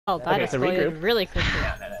that Okay, so exploded regroup. really quickly.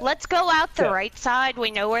 Let's go out the Yeah. right side.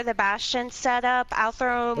 We know where the bastion's set up. I'll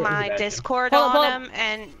throw Where is the my bastion? Discord Pull up, pull up. on him,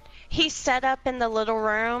 and he's set up in the little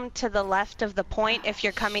room to the left of the point if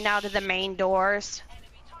you're coming out of the main doors.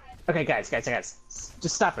 Okay, guys,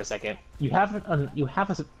 just stop for a second. You have a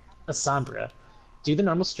Sombra. Do the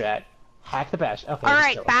normal strat. Hack the bash. Okay. All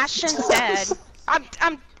right, Bastion's dead.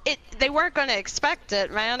 They weren't gonna expect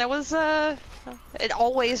it, man. It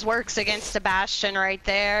always works against a Bastion right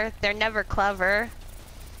there. They're never clever.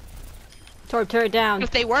 Torb, turret down.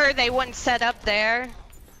 If they were, they wouldn't set up there.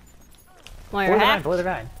 Well, you're hacked. Blow the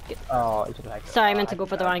Rhine. Oh, you took the hack. Sorry, I meant to go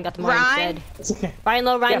for the Ryan. Got the Ryan Ryan? instead. It's okay. Ryan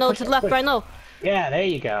low, Ryan Yeah, low push to it, the left, push. Ryan low. Yeah, there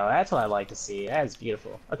you go. That's what I like to see. That is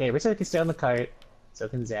beautiful. Okay, Rissa can stay on the cart. So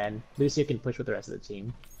can Zen. Lucio can push with the rest of the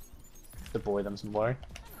team. To bore them some more.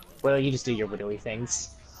 Well, you just do your widowy things.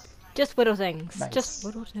 Just widow things. Nice. Just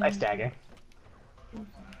widow things. Nice dagger.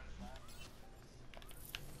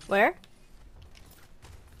 Where?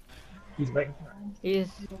 He's right. He's.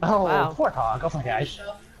 Oh, Wow. poor Hog. Oh my gosh.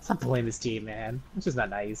 Stop bullying this team, man. It's just not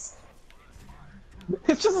nice.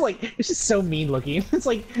 It's just so mean looking. It's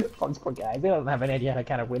like, oh, these poor guys. They don't have any idea how to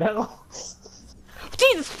kind of widow.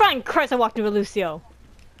 Jesus fucking Christ! I walked into Lucio.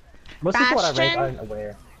 Most people are Bastion? aren't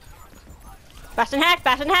aware. Bastion hack,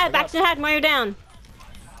 Bastion hack, Bastion hack. Mario down.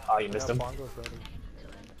 Oh, you missed him.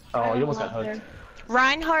 Oh, you almost got hooked.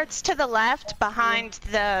 Reinhardt's to the left, behind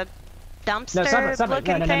the No, dumpster Sombra,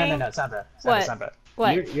 looking no, thing. Sombra. What? Sombra.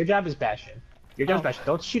 What? Your job is Bastion. Your job is Oh. Bastion.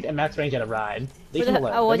 Don't shoot at max range at a ride. Leave Where him the-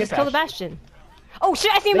 alone. oh, Go I get just killed the Bastion. Oh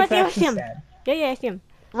shit! I see him! I Make see him! I Bastion see him! sad. Yeah, I see him.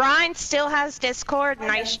 Ryan still has Discord.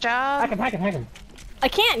 Nice job. Hack him. I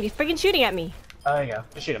can't. He's freaking shooting at me. Oh, there you go.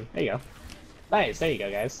 Just shoot him. There you go. Nice. There you go,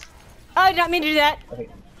 guys. Oh, I did not mean to do that. Okay.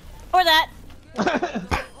 Or that.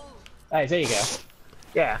 Nice. There you go.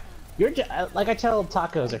 Yeah. Like I tell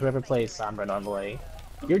Tacos or whoever plays Sombra normally,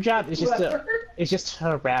 your job is just to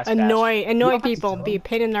harass. Annoy You don't have to people. kill Be a him.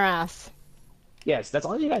 pain in their ass. Yes, that's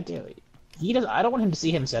all you gotta do. I don't want him to see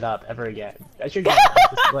him set up ever again. That's your job.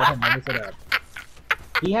 Just let him never set up.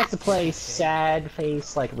 He has to play sad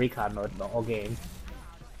face like recon mode the whole game.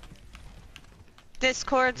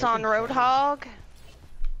 Discord's on Roadhog.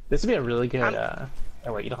 This would be a really good. Oh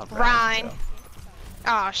wait, you don't have Ryan. so.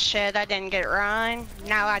 Oh shit, I didn't get Ryan.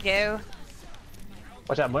 Now I do.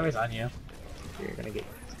 Watch out, Moira's on you. You're gonna get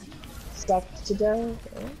stuck to death.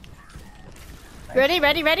 Nice.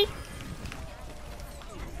 Ready?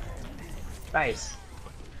 Nice.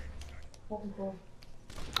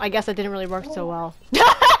 I guess that didn't really work so well.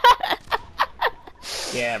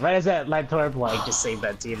 Yeah, right as that Light Torb just saved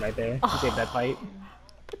that team right there. He saved that fight.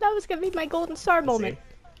 But that was gonna be my golden star moment. See?